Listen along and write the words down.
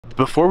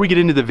Before we get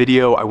into the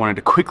video, I wanted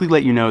to quickly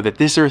let you know that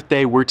this Earth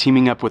Day, we're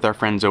teaming up with our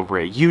friends over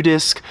at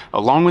UDisc,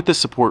 along with the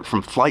support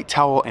from Flight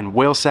Towel and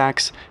Whale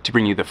Sacks, to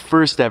bring you the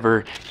first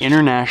ever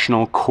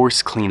International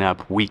Course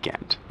Cleanup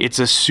Weekend. It's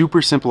a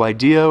super simple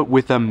idea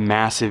with a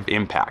massive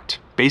impact.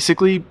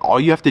 Basically, all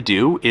you have to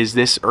do is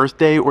this Earth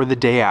Day or the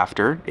day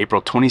after,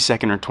 April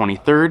 22nd or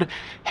 23rd,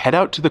 head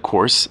out to the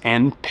course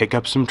and pick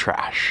up some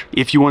trash.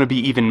 If you want to be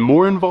even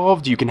more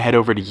involved, you can head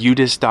over to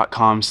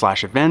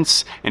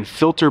udisc.com/events and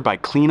filter by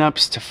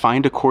cleanups to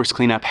find a course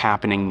cleanup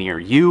happening near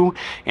you.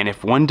 And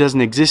if one doesn't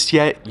exist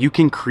yet, you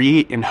can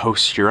create and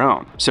host your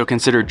own. So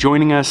consider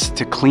joining us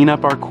to clean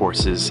up our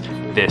courses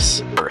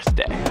this Earth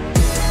Day.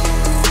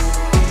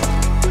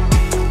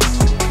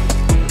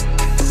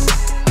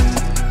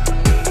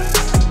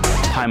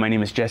 Hi, my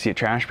name is Jesse at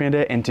Trash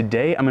Panda, and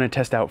today I'm going to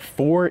test out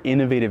 4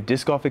 innovative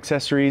disc golf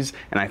accessories,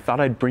 and I thought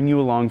I'd bring you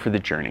along for the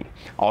journey.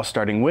 All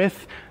starting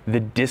with the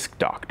Disc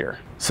Doctor.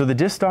 So the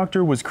Disc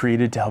Doctor was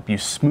created to help you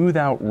smooth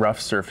out rough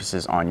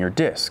surfaces on your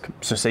disc.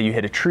 So say you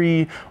hit a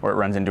tree or it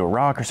runs into a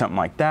rock or something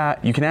like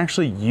that, you can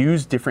actually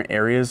use different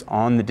areas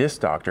on the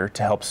Disc Doctor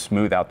to help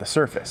smooth out the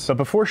surface. But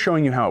before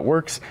showing you how it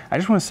works, I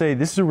just want to say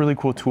this is a really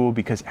cool tool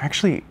because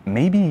actually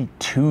maybe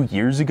 2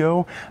 years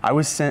ago, I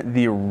was sent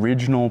the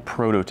original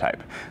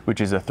prototype, which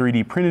is a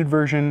 3D printed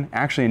version.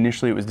 Actually,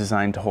 initially it was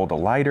designed to hold a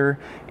lighter,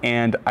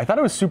 and I thought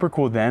it was super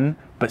cool then,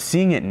 but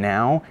seeing it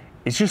now,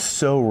 it's just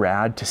so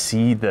rad to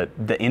see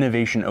the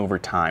innovation over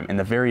time and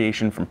the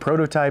variation from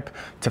prototype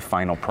to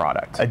final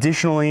product.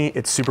 Additionally,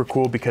 it's super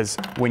cool because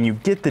when you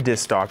get the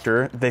Disc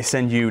Doctor, they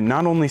send you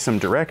not only some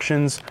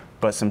directions,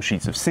 but some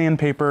sheets of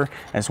sandpaper,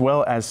 as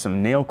well as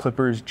some nail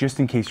clippers,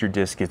 just in case your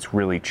disc gets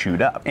really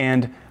chewed up.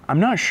 And I'm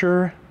not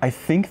sure, I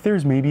think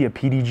there's maybe a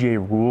PDGA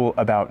rule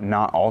about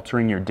not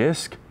altering your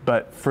disc,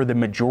 but for the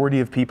majority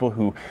of people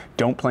who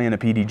don't play in a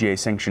PDGA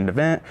sanctioned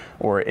event,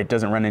 or it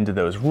doesn't run into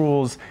those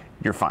rules,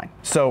 you're fine.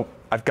 So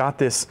I've got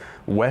this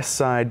West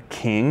Side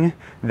King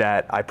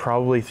that I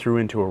probably threw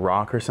into a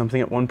rock or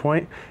something at one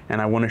point, and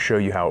I want to show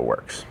you how it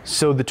works.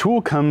 So the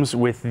tool comes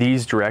with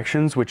these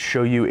directions, which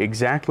show you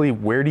exactly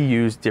where to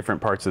use different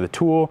parts of the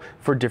tool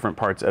for different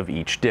parts of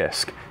each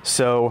disc.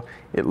 So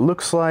it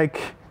looks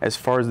like, as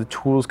far as the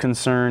tool's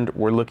concerned,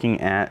 we're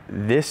looking at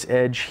this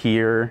edge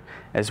here,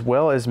 as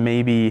well as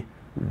maybe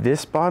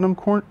this bottom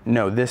corner,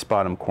 no, this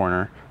bottom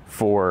corner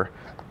for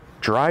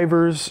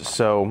drivers.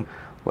 So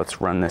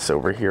let's run this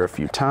over here a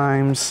few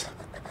times.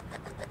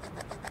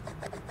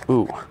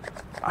 Ooh,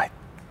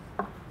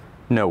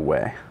 no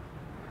way.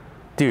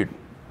 Dude,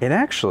 it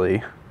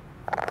actually,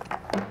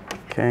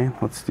 okay,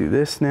 let's do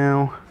this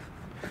now,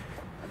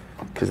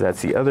 because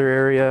that's the other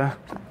area.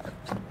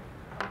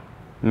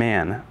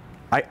 Man,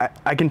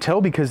 I can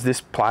tell because this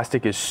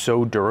plastic is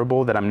so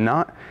durable that I'm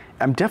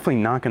definitely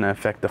not gonna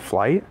affect the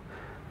flight,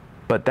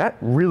 but that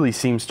really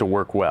seems to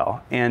work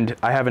well. And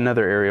I have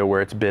another area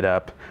where it's bit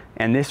up,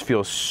 and this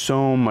feels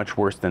so much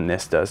worse than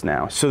this does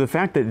now. So the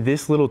fact that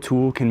this little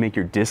tool can make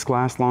your disc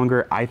last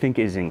longer, I think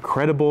is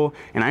incredible.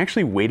 And I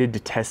actually waited to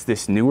test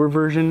this newer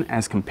version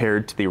as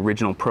compared to the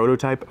original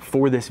prototype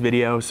for this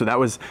video. So that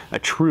was a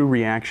true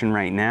reaction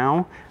right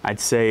now. I'd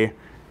say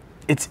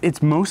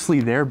it's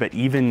mostly there, but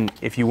even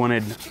if you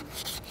wanted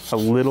a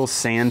little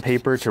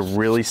sandpaper to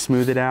really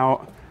smooth it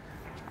out,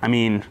 I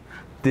mean,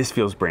 this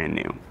feels brand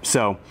new.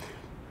 So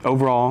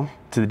overall,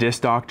 to the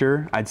Disc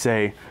Doctor, I'd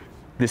say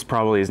this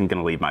probably isn't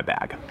gonna leave my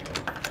bag.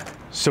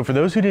 So for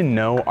those who didn't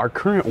know, our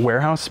current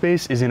warehouse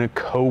space is in a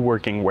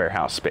co-working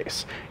warehouse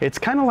space. It's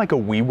kind of like a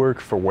WeWork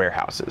for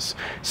warehouses.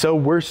 So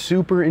we're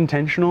super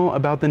intentional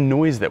about the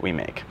noise that we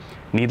make.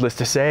 Needless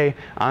to say,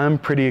 I'm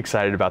pretty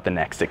excited about the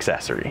next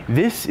accessory.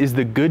 This is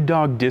the Good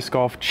Dog Disc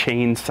Golf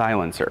Chain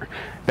Silencer.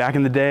 Back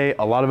in the day,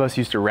 a lot of us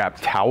used to wrap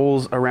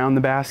towels around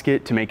the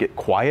basket to make it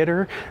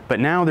quieter, but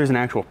now there's an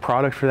actual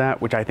product for that,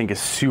 which I think is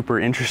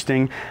super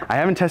interesting. I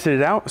haven't tested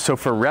it out, so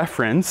for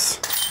reference,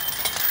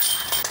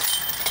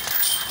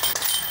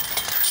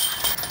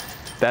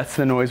 that's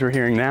the noise we're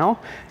hearing now.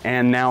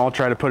 And now I'll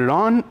try to put it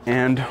on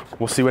and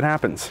we'll see what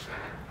happens.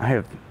 I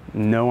have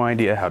no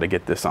idea how to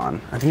get this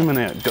on. I think I'm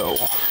gonna go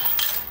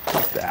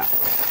like that.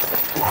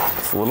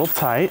 It's a little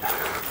tight,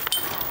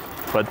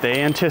 but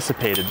they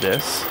anticipated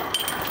this.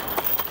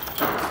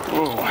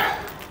 Ooh.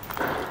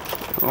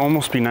 It would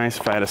almost be nice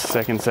if I had a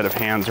second set of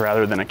hands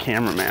rather than a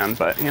cameraman,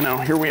 but you know,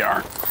 here we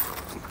are.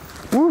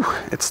 Woo,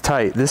 it's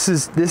tight. This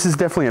is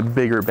definitely a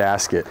bigger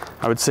basket.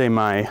 I would say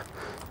my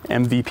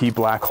MVP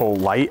Black Hole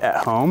Light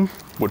at home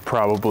would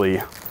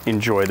probably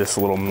enjoy this a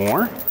little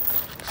more,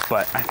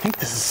 but I think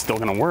this is still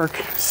gonna work.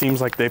 Seems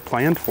like they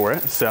planned for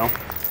it, so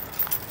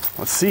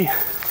let's see.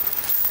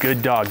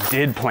 Good Dog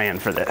did plan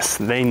for this.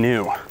 They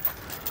knew.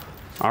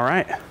 All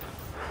right,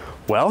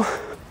 well,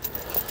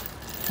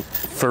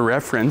 for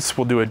reference,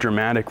 we'll do a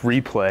dramatic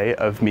replay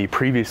of me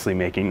previously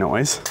making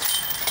noise.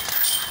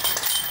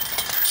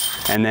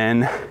 And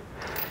then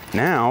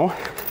now,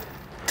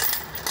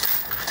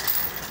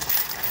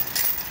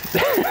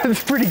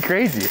 it's pretty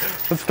crazy.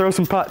 Let's throw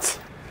some putts.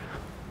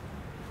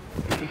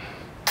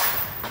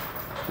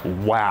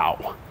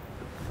 Wow.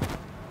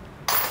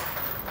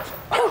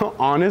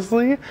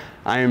 Honestly,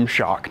 I am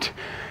shocked.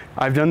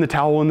 I've done the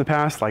towel in the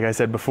past, like I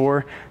said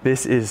before.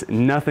 This is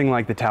nothing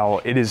like the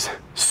towel. It is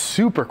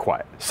super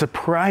quiet,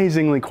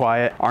 surprisingly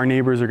quiet. Our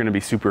neighbors are gonna be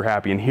super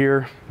happy in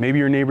here. Maybe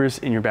your neighbors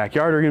in your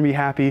backyard are gonna be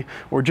happy,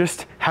 or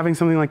just having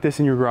something like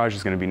this in your garage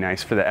is gonna be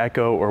nice for the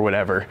echo or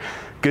whatever.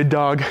 Good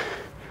dog.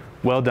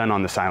 Well done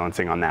on the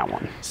silencing on that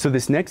one. So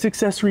this next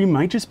accessory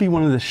might just be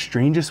one of the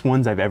strangest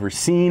ones I've ever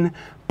seen,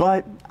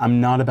 but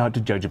I'm not about to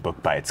judge a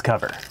book by its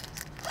cover.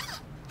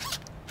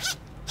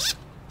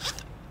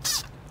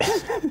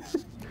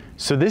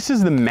 So this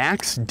is the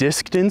Max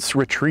Distance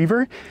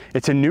Retriever.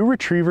 It's a new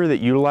retriever that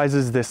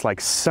utilizes this like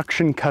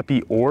suction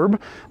cuppy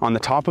orb on the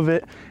top of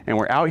it, and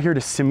we're out here to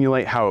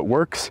simulate how it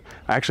works.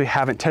 I actually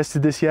haven't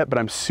tested this yet, but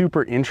I'm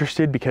super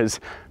interested because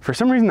for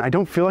some reason I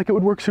don't feel like it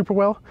would work super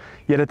well,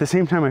 yet at the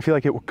same time I feel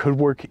like it could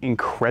work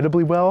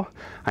incredibly well.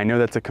 I know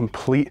that's a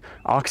complete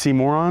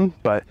oxymoron,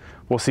 but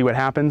we'll see what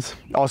happens.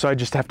 Also, I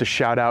just have to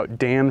shout out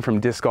Dan from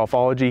Disc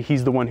Golfology.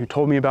 He's the one who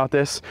told me about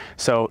this,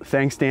 so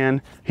thanks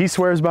Dan. He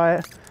swears by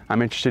it.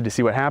 I'm interested to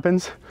see what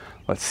happens.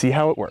 Let's see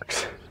how it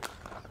works.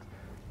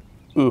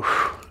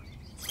 Oof.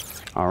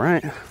 All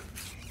right.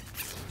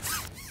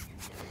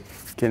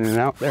 Getting it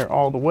out there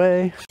all the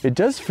way. It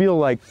does feel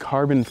like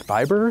carbon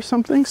fiber or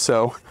something,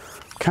 so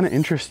kind of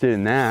interested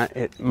in that.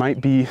 It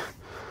might be,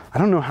 I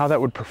don't know how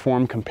that would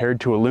perform compared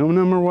to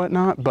aluminum or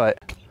whatnot, but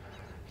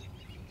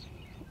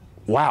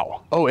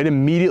wow. Oh, it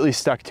immediately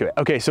stuck to it.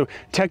 Okay, so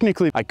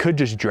technically I could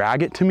just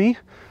drag it to me,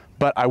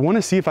 but I want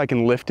to see if I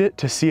can lift it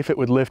to see if it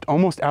would lift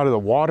almost out of the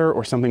water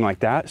or something like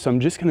that. So I'm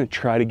just going to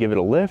try to give it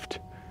a lift.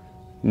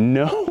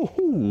 No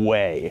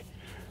way.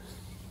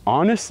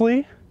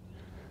 Honestly,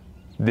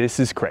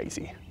 this is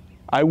crazy.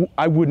 I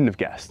wouldn't have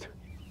guessed.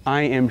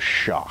 I am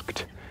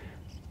shocked.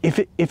 If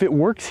it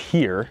works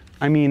here,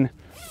 I mean,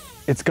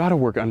 it's got to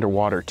work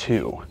underwater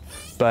too.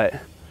 But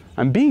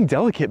I'm being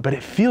delicate, but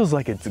it feels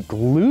like it's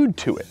glued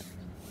to it.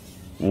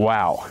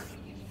 Wow.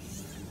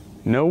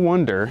 No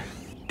wonder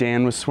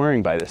Dan was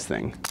swearing by this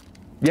thing.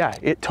 Yeah,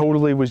 it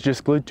totally was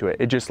just glued to it.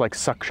 It just like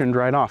suctioned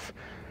right off.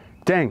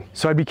 Dang,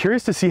 so I'd be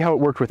curious to see how it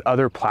worked with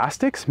other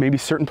plastics. Maybe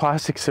certain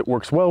plastics it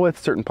works well with,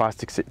 certain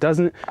plastics it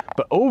doesn't.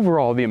 But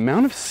overall, the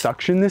amount of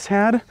suction this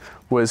had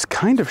was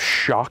kind of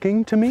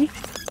shocking to me.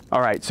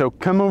 All right, so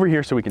come over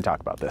here so we can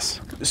talk about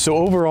this. So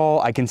overall,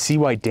 I can see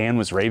why Dan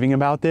was raving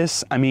about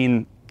this. I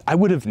mean, I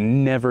would have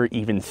never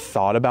even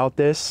thought about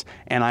this,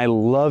 and I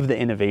love the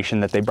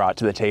innovation that they brought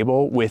to the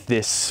table with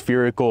this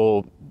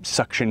spherical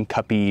suction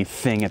cuppy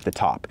thing at the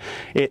top.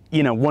 It,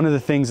 you know, one of the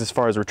things as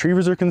far as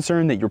retrievers are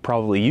concerned that you're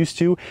probably used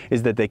to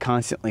is that they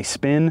constantly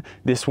spin.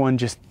 This one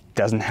just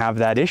doesn't have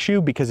that issue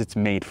because it's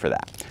made for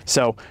that.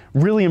 So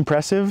really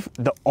impressive.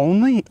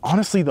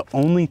 Honestly, the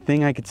only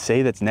thing I could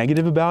say that's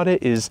negative about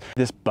it is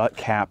this butt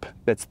cap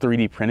that's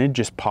 3D printed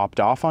just popped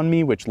off on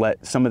me, which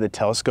let some of the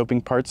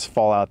telescoping parts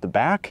fall out the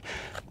back.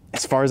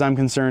 As far as I'm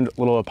concerned, a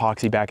little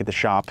epoxy back at the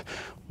shop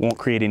won't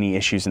create any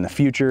issues in the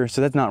future, so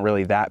that's not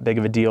really that big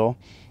of a deal.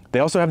 They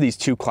also have these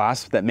two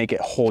clasps that make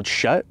it hold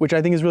shut, which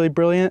I think is really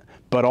brilliant,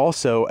 but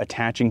also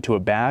attaching to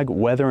a bag,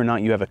 whether or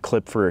not you have a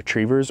clip for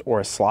retrievers or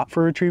a slot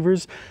for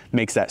retrievers,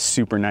 makes that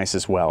super nice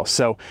as well.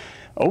 So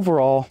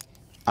overall,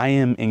 I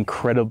am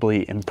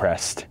incredibly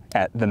impressed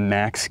at the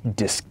Max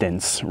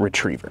Distance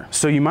Retriever.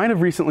 So you might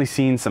have recently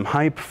seen some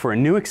hype for a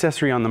new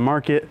accessory on the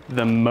market,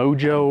 the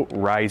Mojo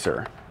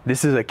Riser.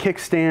 This is a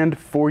kickstand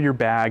for your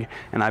bag,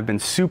 and I've been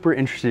super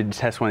interested to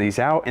test one of these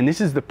out. And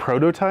this is the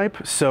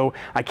prototype, so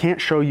I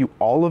can't show you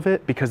all of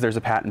it because there's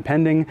a patent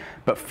pending.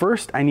 But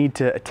first, I need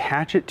to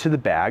attach it to the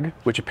bag,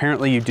 which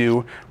apparently you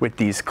do with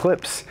these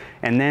clips,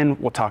 and then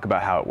we'll talk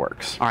about how it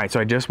works. All right, so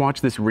I just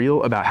watched this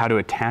reel about how to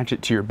attach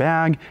it to your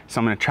bag,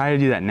 so I'm gonna try to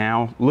do that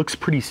now. Looks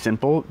pretty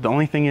simple. The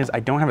only thing is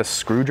I don't have a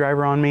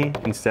screwdriver on me.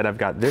 Instead, I've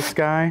got this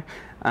guy.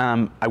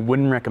 I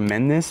wouldn't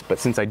recommend this, but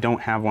since I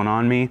don't have one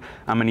on me,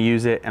 I'm gonna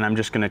use it and I'm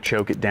just gonna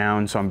choke it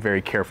down, so I'm very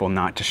careful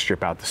not to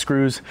strip out the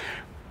screws.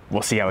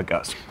 We'll see how it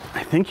goes.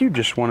 I think you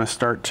just wanna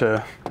start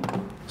to,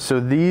 so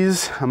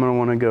these, I'm gonna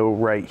wanna go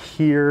right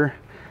here.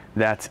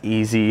 That's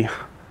easy,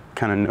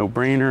 kind of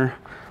no-brainer.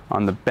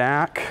 On the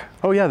back,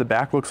 oh yeah, the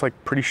back looks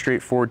like pretty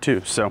straightforward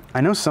too. So I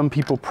know some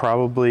people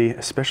probably,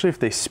 especially if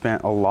they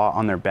spent a lot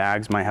on their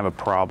bags, might have a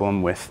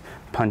problem with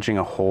punching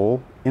a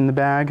hole in the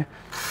bag.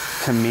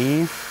 To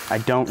me, I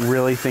don't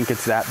really think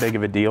it's that big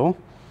of a deal.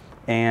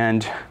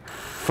 And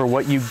for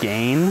what you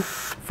gain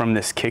from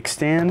this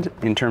kickstand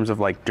in terms of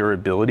like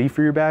durability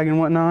for your bag and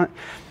whatnot,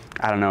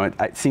 I don't know,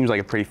 it seems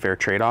like a pretty fair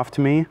trade-off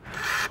to me.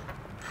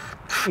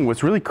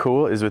 What's really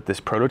cool is with this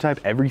prototype,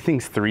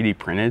 everything's 3D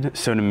printed.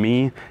 So to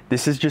me,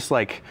 this is just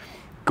like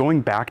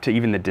going back to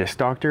even the Disc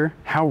Doctor.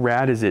 How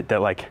rad is it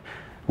that like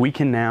we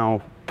can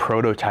now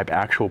prototype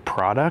actual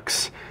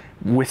products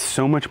with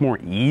so much more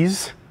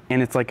ease,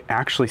 and it's like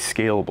actually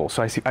scalable.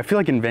 So I feel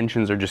like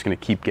inventions are just gonna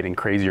keep getting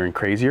crazier and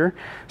crazier.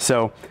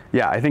 So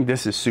yeah, I think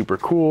this is super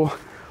cool.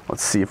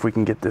 Let's see if we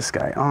can get this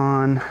guy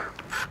on.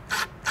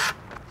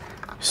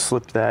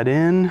 Slip that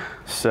in.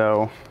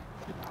 So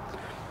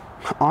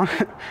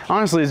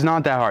honestly, it's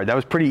not that hard. That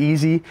was pretty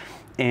easy.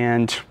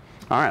 And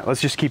all right,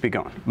 let's just keep it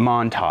going.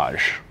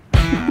 Montage.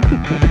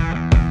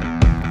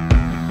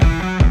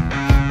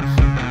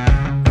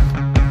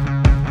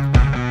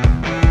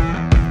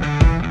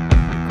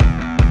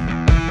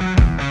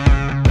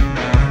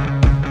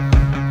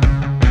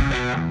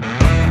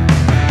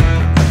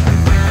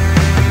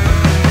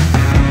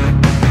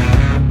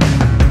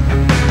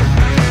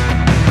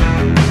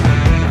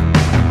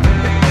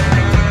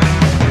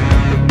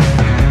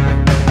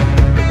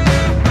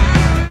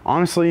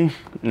 Honestly,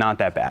 not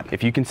that bad.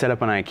 If you can set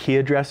up an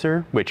IKEA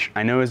dresser, which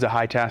I know is a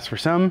high task for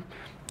some,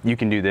 you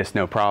can do this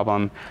no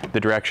problem. The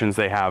directions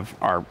they have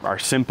are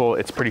simple,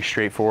 it's pretty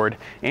straightforward,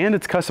 and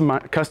it's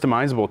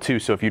customizable too.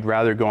 So if you'd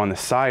rather go on the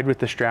side with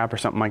the strap or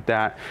something like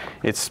that,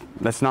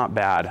 that's not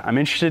bad. I'm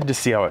interested to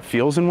see how it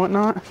feels and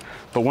whatnot,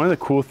 but one of the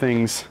cool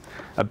things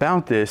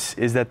about this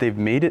is that they've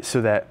made it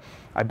so that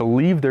I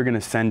believe they're gonna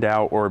send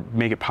out or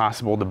make it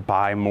possible to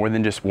buy more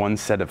than just one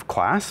set of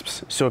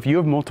clasps. So if you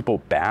have multiple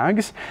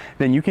bags,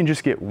 then you can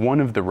just get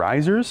one of the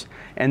risers,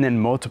 and then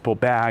multiple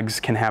bags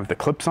can have the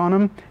clips on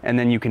them, and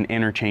then you can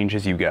interchange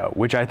as you go,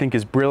 which I think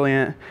is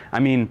brilliant. I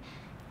mean,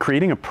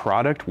 creating a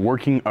product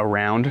working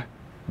around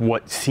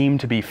what seem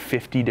to be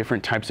 50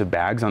 different types of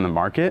bags on the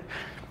market,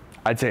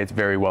 I'd say it's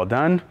very well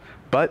done,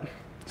 but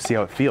see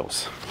how it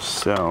feels.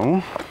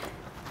 So,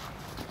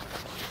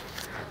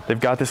 they've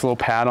got this little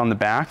pad on the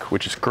back,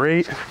 which is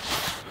great.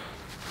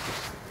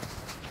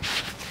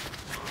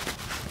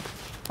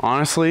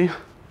 Honestly,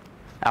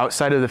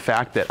 outside of the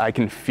fact that I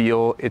can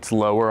feel it's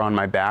lower on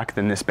my back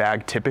than this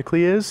bag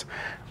typically is,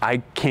 I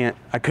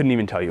couldn't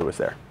even tell you it was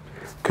there.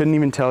 Couldn't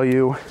even tell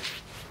you.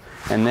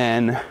 And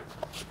then,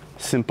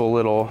 simple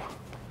little,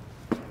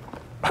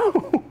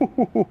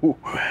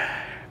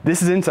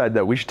 this is inside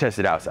though, we should test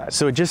it outside.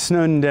 So it just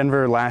snowed in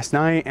Denver last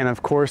night, and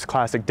of course,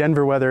 classic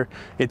Denver weather,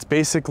 it's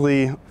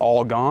basically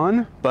all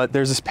gone, but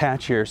there's this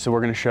patch here, so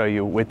we're gonna show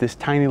you with this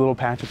tiny little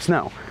patch of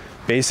snow.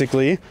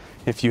 Basically,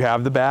 if you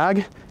have the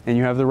bag and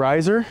you have the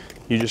riser,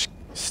 you just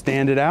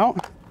stand it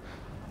out,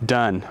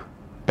 done.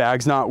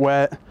 Bag's not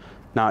wet,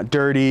 not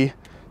dirty,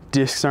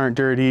 discs aren't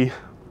dirty.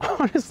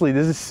 Honestly,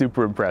 this is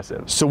super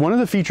impressive. So one of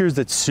the features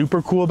that's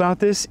super cool about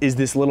this is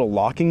this little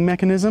locking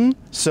mechanism.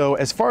 So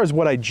as far as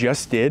what I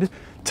just did,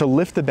 to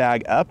lift the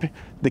bag up,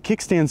 the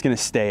kickstand's gonna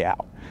stay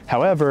out.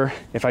 However,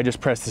 if I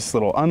just press this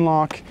little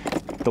unlock,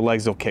 the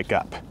legs will kick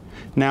up.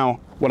 Now,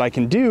 what I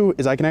can do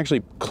is I can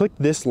actually click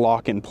this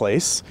lock in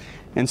place.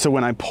 And so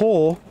when I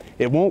pull,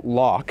 it won't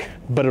lock,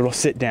 but it'll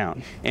sit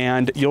down.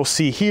 And you'll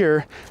see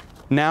here,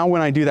 now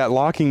when I do that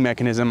locking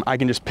mechanism, I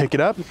can just pick it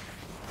up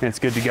and it's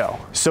good to go.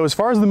 So as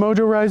far as the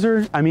Mojo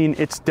riser, I mean,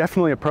 it's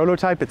definitely a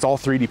prototype. It's all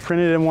 3D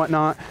printed and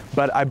whatnot,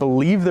 but I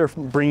believe they're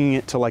bringing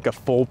it to like a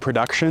full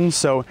production.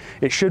 So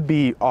it should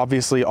be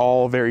obviously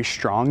all very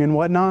strong and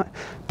whatnot,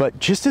 but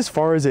just as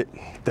far as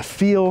the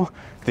feel,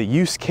 the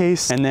use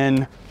case, and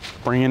then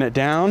bringing it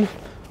down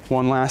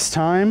one last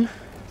time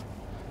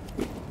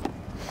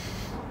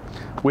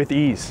with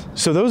ease.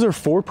 So those are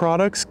 4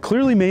 products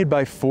clearly made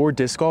by 4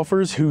 disc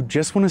golfers who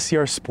just want to see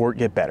our sport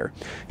get better.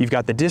 You've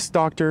got the Disc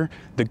Doctor,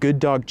 the Good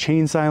Dog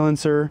Chain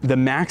Silencer, the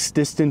Max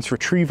Distance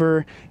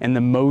Retriever, and the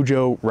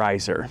Mojo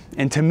Riser.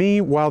 And to me,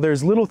 while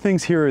there's little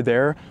things here or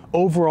there,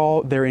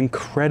 overall, they're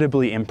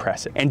incredibly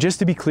impressive. And just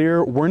to be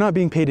clear, we're not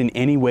being paid in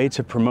any way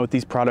to promote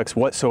these products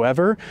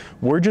whatsoever.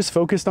 We're just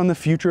focused on the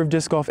future of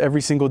disc golf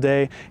every single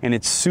day, and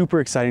it's super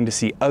exciting to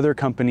see other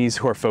companies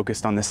who are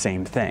focused on the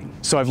same thing.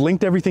 So I've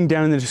linked everything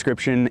down in the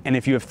description, and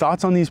if you have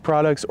thoughts on these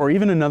products or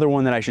even another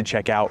one that I should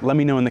check out, let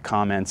me know in the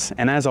comments.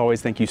 And as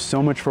always, thank you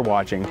so much for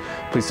watching.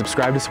 Please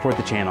subscribe to support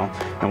the channel,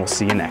 and we'll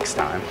see you next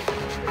time.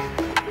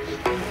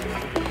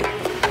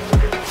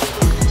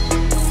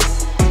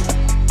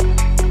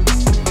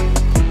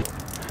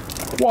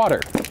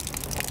 Water.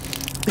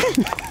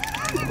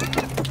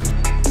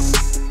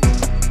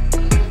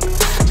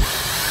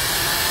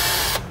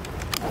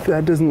 If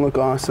that doesn't look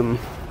awesome,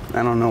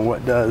 I don't know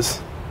what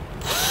does.